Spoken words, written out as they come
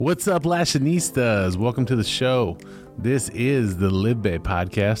What's up, Lashinistas? Welcome to the show. This is the Live Bay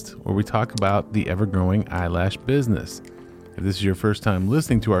podcast, where we talk about the ever-growing eyelash business. If this is your first time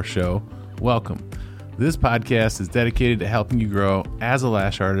listening to our show, welcome. This podcast is dedicated to helping you grow as a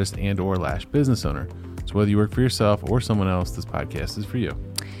lash artist and or lash business owner. So whether you work for yourself or someone else, this podcast is for you.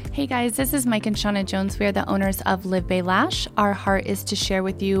 Hey guys, this is Mike and Shauna Jones. We are the owners of Live Bay Lash. Our heart is to share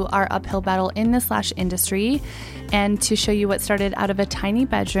with you our uphill battle in this lash industry and to show you what started out of a tiny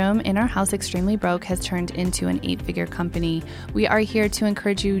bedroom in our house, extremely broke, has turned into an 8-figure company. We are here to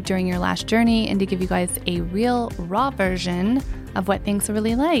encourage you during your lash journey and to give you guys a real, raw version of what things are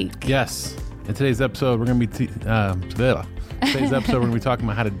really like. Yes. In today's episode, we're going to be talking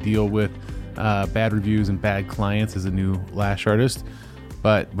about how to deal with bad reviews and bad clients as a new lash artist.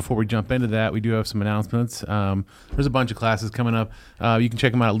 But before we jump into that, we do have some announcements. There's a bunch of classes coming up. You can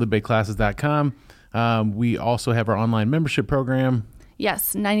check them out at livebayclasses.com. We also have our online membership program.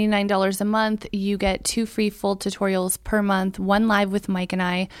 Yes, $99 a month. You get 2 free full tutorials per month, 1 live with Mike and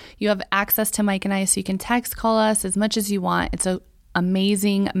I. You have access to Mike and I, so you can text, call us as much as you want. It's an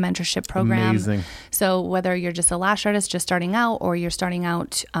amazing mentorship program. Amazing. So whether you're just a lash artist just starting out or you're starting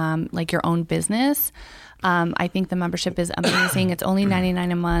out like your own business, I think the membership is amazing. It's only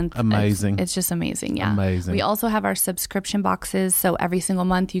 $99 a month. Amazing. It's just amazing. Yeah. Amazing. We also have our subscription boxes. So every single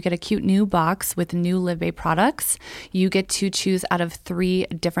month you get a cute new box with new Live Bay products. You get to choose out of 3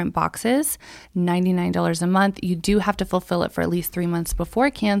 different boxes, $99 a month. You do have to fulfill it for at least 3 months before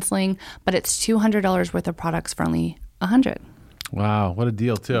canceling, but it's $200 worth of products for only $100. Wow. What a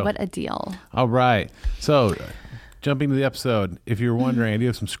deal, too. What a deal. All right. So jumping to the episode, if you're wondering, I do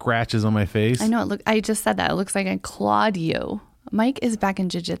have some scratches on my face. I know. I just said that. It looks like I clawed you. Mike is back in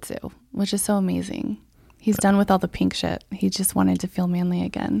jiu-jitsu, which is so amazing. He's done with all the pink shit. He just wanted to feel manly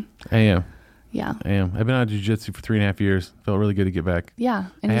again. I am. Yeah. I am. I've been on jiu-jitsu for 3.5 years. Felt really good to get back. Yeah.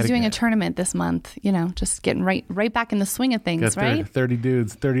 And he's doing a tournament this month, just getting right back in the swing of things, got right? 30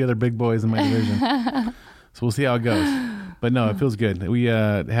 dudes, 30 other big boys in my division. So we'll see how it goes. But no, it feels good. We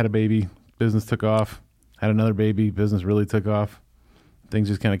had a baby. Business took off. Had another baby. Business really took off. Things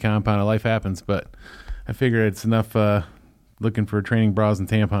just kind of compounded. Life happens. But I figured it's enough looking for training bras and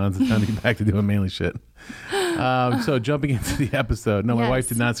tampons. It's time to get back to doing manly shit. So jumping into the episode. No, my wife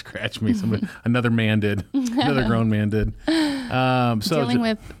did not scratch me. Another man did. Another grown man did. Dealing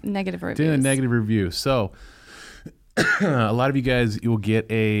with negative reviews. Doing a negative review. So a lot of you guys, you will get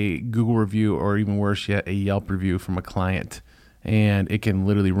a Google review or even worse yet, a Yelp review from a client. And it can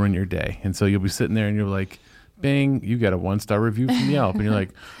literally ruin your day. And so you'll be sitting there and you're like, bang, you got a 1-star review from Yelp. And you're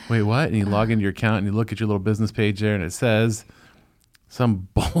like, wait, what? And you log into your account and you look at your little business page there and it says some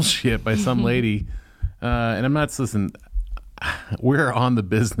bullshit by some lady. And I'm not, listen, we're on the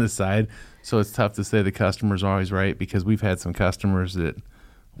business side. So it's tough to say the customer's always right because we've had some customers that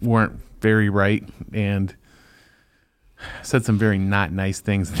weren't very right and said some very not nice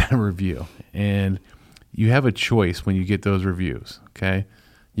things in that review. And you have a choice when you get those reviews, okay?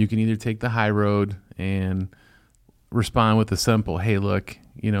 You can either take the high road and respond with a simple, hey, look,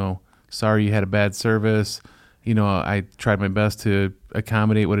 sorry you had a bad service. I tried my best to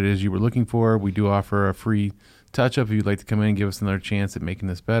accommodate what it is you were looking for. We do offer a free touch-up if you'd like to come in and give us another chance at making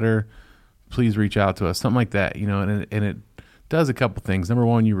this better. Please reach out to us, something like that, and it does a couple things. Number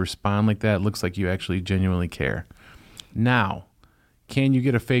one, you respond like that. It looks like you actually genuinely care. Now, can you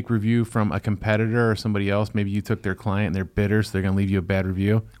get a fake review from a competitor or somebody else? Maybe you took their client and they're bitter, so they're going to leave you a bad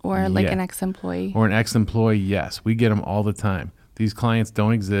review. Or like an ex-employee. Or an ex-employee, yes. We get them all the time. These clients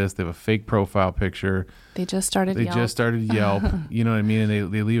don't exist. They have a fake profile picture. They just started Yelp. You know what I mean?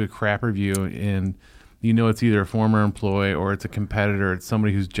 And they leave a crap review, and it's either a former employee or it's a competitor. It's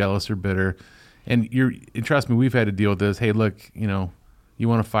somebody who's jealous or bitter. And trust me, we've had to deal with this. Hey, look, you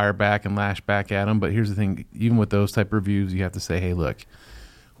want to fire back and lash back at them. But here's the thing. Even with those type of reviews, you have to say, hey, look,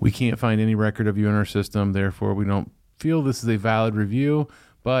 we can't find any record of you in our system. Therefore, we don't feel this is a valid review.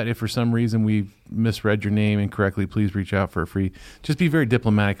 But if for some reason we've misread your name incorrectly, please reach out for a free. Just be very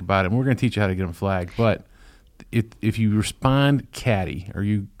diplomatic about it. And we're going to teach you how to get them flagged. But if you respond catty or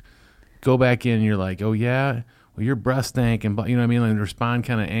you go back in and you're like, oh, yeah, well, your breath stank. And you know what I mean? And respond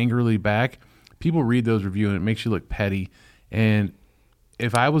kind of angrily back. People read those reviews and it makes you look petty. And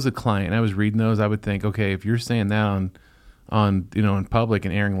if I was a client and I was reading those, I would think, okay, if you're saying that on in public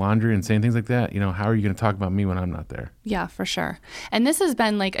and airing laundry and saying things like that, how are you going to talk about me when I'm not there? Yeah, for sure. And this has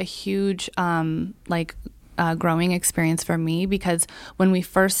been like a huge growing experience for me because when we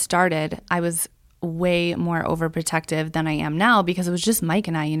first started, I was way more overprotective than I am now because it was just Mike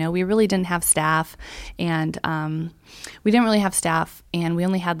and I, we really didn't have staff and we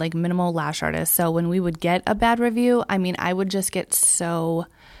only had like minimal lash artists. So when we would get a bad review, I would just get so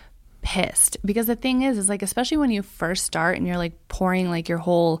pissed, because the thing is like, especially when you first start and you're like pouring like your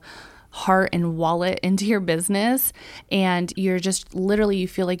whole heart and wallet into your business, and you're just literally, you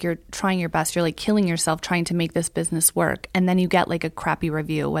feel like you're trying your best, you're like killing yourself trying to make this business work, and then you get like a crappy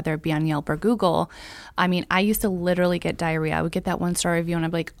review, whether it be on Yelp or Google. I mean, I used to literally get diarrhea. I would get that 1-star review and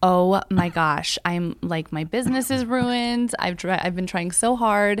I'd be like, oh my gosh, I'm like, my business is ruined. I've been trying so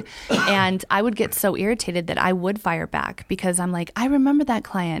hard, and I would get so irritated that I would fire back, because I'm like, I remember that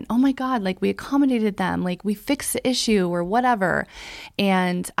client. Oh my God, like we accommodated them, like we fixed the issue or whatever.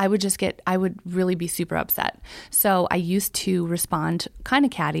 And I would really be super upset. So I used to respond kind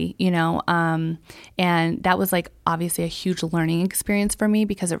of catty, and that was like obviously a huge learning experience for me,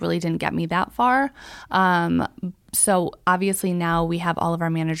 because it really didn't get me that far. So obviously now we have all of our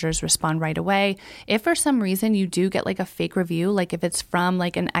managers respond right away. If for some reason you do get like a fake review, like if it's from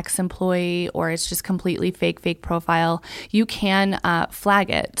like an ex-employee or it's just completely fake profile, you can flag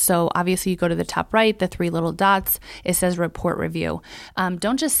it. So obviously you go to the top right, the 3 little dots, it says report review.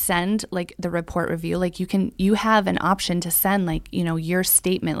 Don't just send like the report review. Like you have an option to send like, your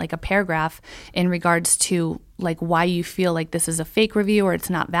statement, like a paragraph in regards to like why you feel like this is a fake review or it's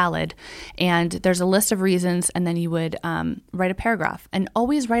not valid. And there's a list of reasons, and then you would write a paragraph, and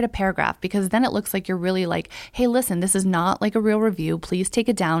always write a paragraph, because then it looks like you're really like, hey, listen, this is not like a real review. Please take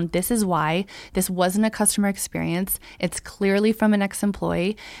it down. This is why. This wasn't a customer experience. It's clearly from an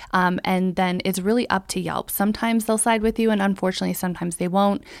ex-employee. And then it's really up to Yelp. Sometimes they'll side with you, and unfortunately, sometimes they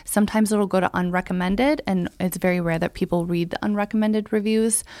won't. Sometimes it'll go to unrecommended, and it's very rare that people read the unrecommended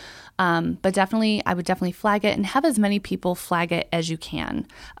reviews. But I would definitely flag it, and have as many people flag it as you can.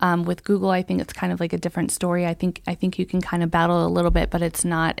 With Google, I think it's kind of like a different story. I think you can kind of battle a little bit, but it's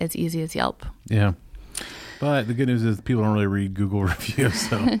not as easy as Yelp. Yeah. But the good news is people don't really read Google reviews,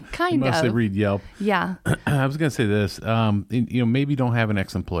 so mostly read Yelp. Yeah. I was going to say this, maybe you don't have an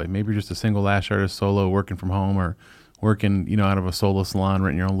ex-employee. Maybe you're just a single lash artist solo working from home, or working, out of a solo salon,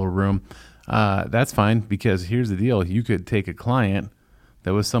 renting your own little room. That's fine, because here's the deal. You could take a client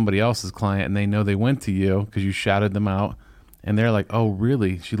that was somebody else's client, and they know they went to you because you shouted them out, and they're like, oh,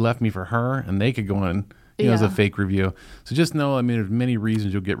 really? She left me for her? And they could go in, as a fake review. So just know, there's many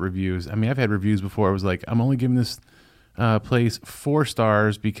reasons you'll get reviews. I've had reviews before. I was like, I'm only giving this place 4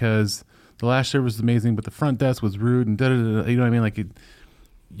 stars because the lash service was amazing, but the front desk was rude, and da-da-da-da. You know what I mean? Like,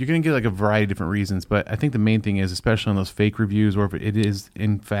 you're going to get like a variety of different reasons, but I think the main thing is, especially on those fake reviews, or if it is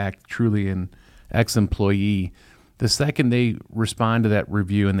in fact truly an ex-employee, the second they respond to that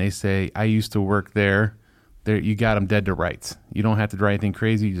review and they say, I used to work there, you got them dead to rights. You don't have to do anything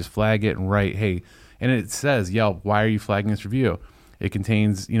crazy. You just flag it and write, hey, and it says, Yelp, why are you flagging this review? It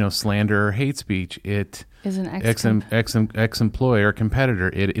contains, slander or hate speech. It is an ex-employee or competitor.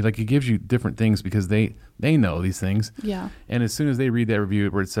 It gives you different things, because they know these things. Yeah. And as soon as they read that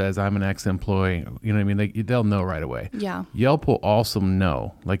review where it says, I'm an ex-employee, you know what I mean? They'll know right away. Yeah. Yelp will also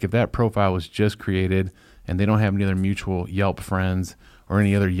know, like if that profile was just created and they don't have any other mutual Yelp friends or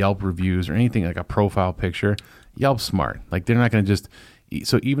any other Yelp reviews or anything like a profile picture, Yelp's smart. Like they're not going to just,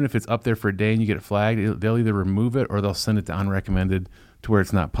 so even if it's up there for a day and you get it flagged, they'll either remove it or they'll send it to unrecommended to where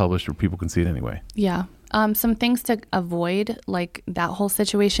it's not published where people can see it anyway. Yeah. Some things to avoid, like that whole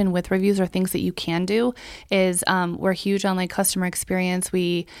situation with reviews, or things that you can do is we're huge on like customer experience.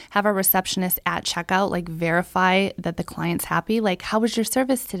 We have our receptionist at checkout like verify that the client's happy. Like, how was your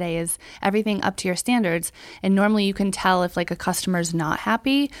service today? Is everything up to your standards? And normally you can tell if like a customer's not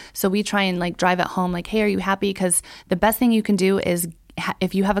happy. So we try and like drive it home like, hey, are you happy? Because the best thing you can do is,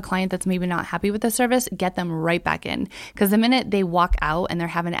 if you have a client that's maybe not happy with the service, get them right back in. Because the minute they walk out and they're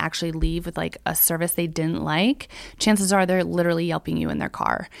having to actually leave with like a service they didn't like, chances are they're literally Yelping you in their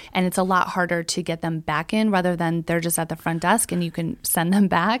car. And it's a lot harder to get them back in rather than they're just at the front desk and you can send them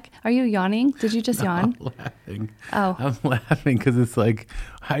back. Are you yawning? Did you just yawn? I'm laughing. Oh. I'm laughing because it's like,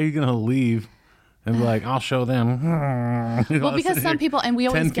 how are you going to leave? And be like, I'll show them. Well, because some people, and we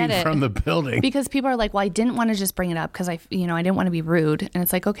always 10 get feet it from the building. Because people are like, well, I didn't want to just bring it up because I didn't want to be rude. And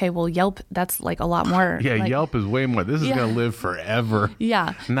it's like, okay, well, Yelp, that's like a lot more. Yeah, like, Yelp is way more. This is going to live forever.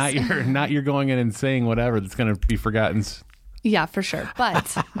 Yeah. Not you're going in and saying whatever that's going to be forgotten. Yeah, for sure.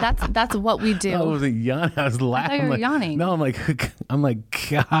 But that's what we do. I wasn't yawning. I was laughing. I thought you were yawning. No, I'm like,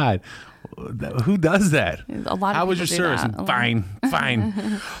 God. Who does that? A lot of How was your service? Fine.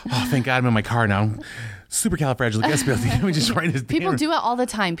 Oh, thank God I'm in my car now. Supercalifragilisticexpialidocious. Let me just write this down. People do it all the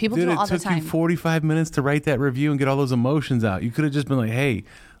time. Dude, it took you 45 minutes to write that review and get all those emotions out. You could have just been like, hey,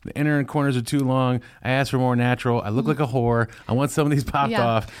 the inner corners are too long. I asked for more natural. I look like a whore. I want some of these popped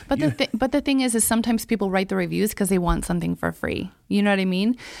off. But the thing is sometimes people write the reviews because they want something for free. You know what I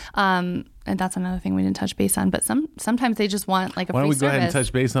mean? and that's another thing we didn't touch base on, but sometimes they just want like a Why don't free we go ahead and service.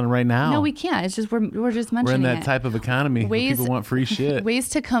 touch base on it right now? No, we can't. It's just we're just mentioning We're in that it. type of economy where people want free shit. Ways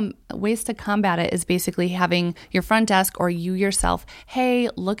to combat it is basically having your front desk or you yourself, hey,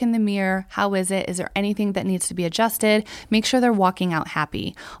 look in the mirror. How is it? Is there anything that needs to be adjusted? Make sure they're walking out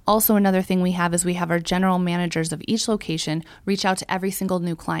happy. Also, another thing we have is we have our general managers of each location reach out to every single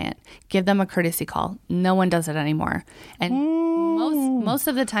new client. Give them a courtesy call. No one does it anymore. And most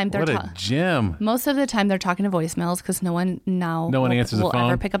of the time they're What a gem. most of the time they're talking to voicemails because no one answers the will phone.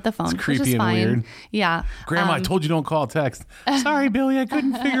 ever pick up the phone. It's creepy which is and fine. weird. Yeah. Grandma, I told you don't call text. Sorry, Billy, I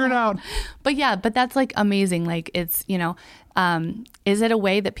couldn't figure it out. But that's like amazing. Like it's, is it a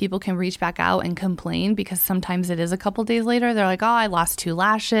way that people can reach back out and complain? Because sometimes it is a couple days later. They're like, oh, I lost 2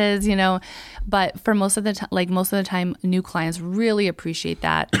 lashes, But for most of the time, new clients really appreciate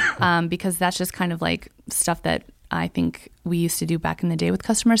that because that's just kind of like stuff that I think we used to do back in the day with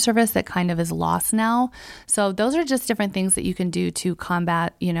customer service that kind of is lost now. So those are just different things that you can do to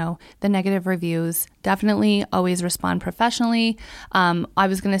combat, the negative reviews. Definitely always respond professionally. I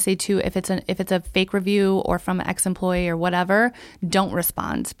was going to say too, if it's a fake review or from an ex-employee or whatever, don't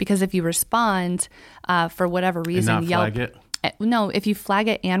respond, because if you respond for whatever reason, And not flag it? No, if you flag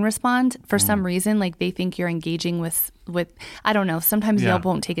it and respond for some reason, like they think you're engaging with I don't know, sometimes Yelp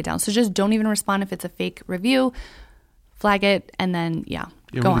won't take it down. So just don't even respond if it's a fake review. Flag it and then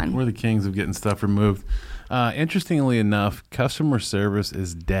go on. We're the kings of getting stuff removed. Interestingly enough, customer service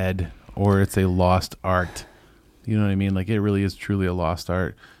is dead, or it's a lost art. You know what I mean? Like it really is truly a lost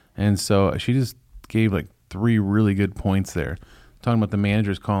art. And so she just gave like 3 really good points there. Talking about the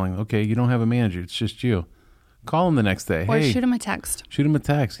managers calling. Okay, you don't have a manager. It's just you. Call them the next day. Or hey, shoot them a text. Shoot them a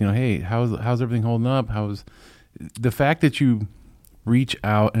text. Hey, how's everything holding up? How's the fact that you reach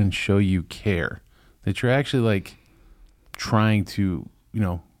out and show you care, that you're actually like trying to,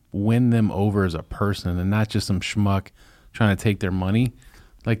 win them over as a person and not just some schmuck trying to take their money.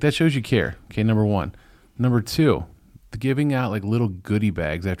 Like that shows you care. Okay, number 1. Number 2, giving out like little goodie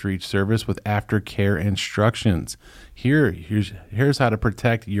bags after each service with aftercare instructions. Here's how to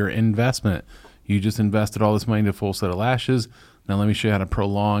protect your investment. You just invested all this money into a full set of lashes. Now let me show you how to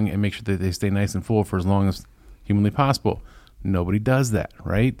prolong and make sure that they stay nice and full for as long as humanly possible. Nobody does that,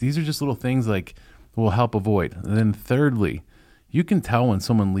 right? These are just little things like will help avoid. And then thirdly, you can tell when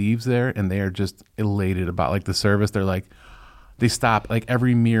someone leaves there and they are just elated about like the service. They're like, they stop like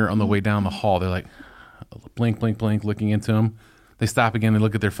every mirror on the way down the hall. They're like, blink, blink, blink, looking into them. They stop again. They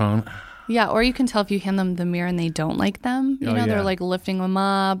look at their phone. Yeah, or you can tell if you hand them the mirror and they don't like them. They're like lifting them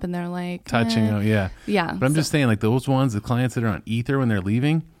up and they're like touching them. Yeah. Yeah. But I'm just saying, like those ones, the clients that are on Ether when they're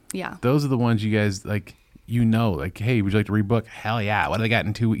leaving. Yeah. Those are the ones you guys like. Like, hey, would you like to rebook? Hell yeah. What do they got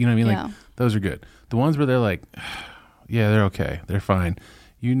in 2 weeks? You know what I mean? Like those are good. The ones where they're like, yeah, they're okay. They're fine.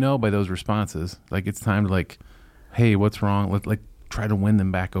 By those responses, like it's time to like, hey, what's wrong? Let's like try to win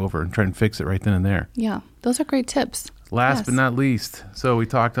them back over and try and fix it right then and there. Yeah. Those are great tips. Last but not least, so we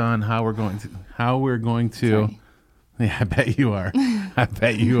talked on how we're going to. Sorry. Yeah, I bet you are. I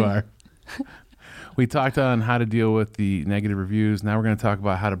bet you are. We talked on how to deal with the negative reviews. Now we're going to talk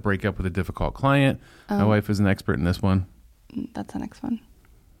about how to break up with a difficult client. My wife is an expert in this one. That's the next one.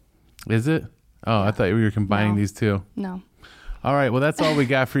 Is it? Oh, yeah. I thought we were combining these two. No. All right. Well, that's all we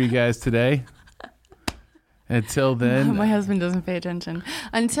got for you guys today. Until then. My husband doesn't pay attention.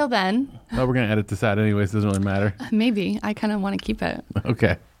 Until then. Oh, we're going to edit this out anyways. It doesn't really matter. Maybe. I kind of want to keep it.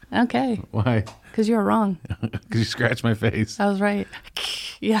 Okay. Why? Because you were wrong. Because you scratched my face. I was right.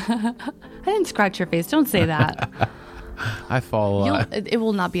 Yeah. I didn't scratch your face. Don't say that. I fall a lot. It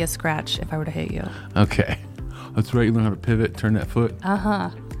will not be a scratch if I were to hit you. Okay. That's right. You learn how to pivot, turn that foot. Uh-huh.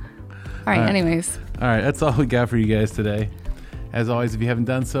 All right. Anyways. All right. That's all we got for you guys today. As always, if you haven't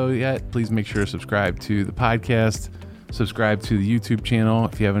done so yet, please make sure to subscribe to the podcast. Subscribe to the YouTube channel.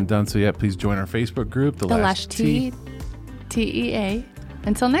 If you haven't done so yet, please join our Facebook group, The Lash TEA.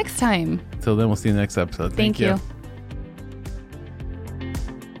 Until next time. Until then, we'll see you in the next episode. Thank you.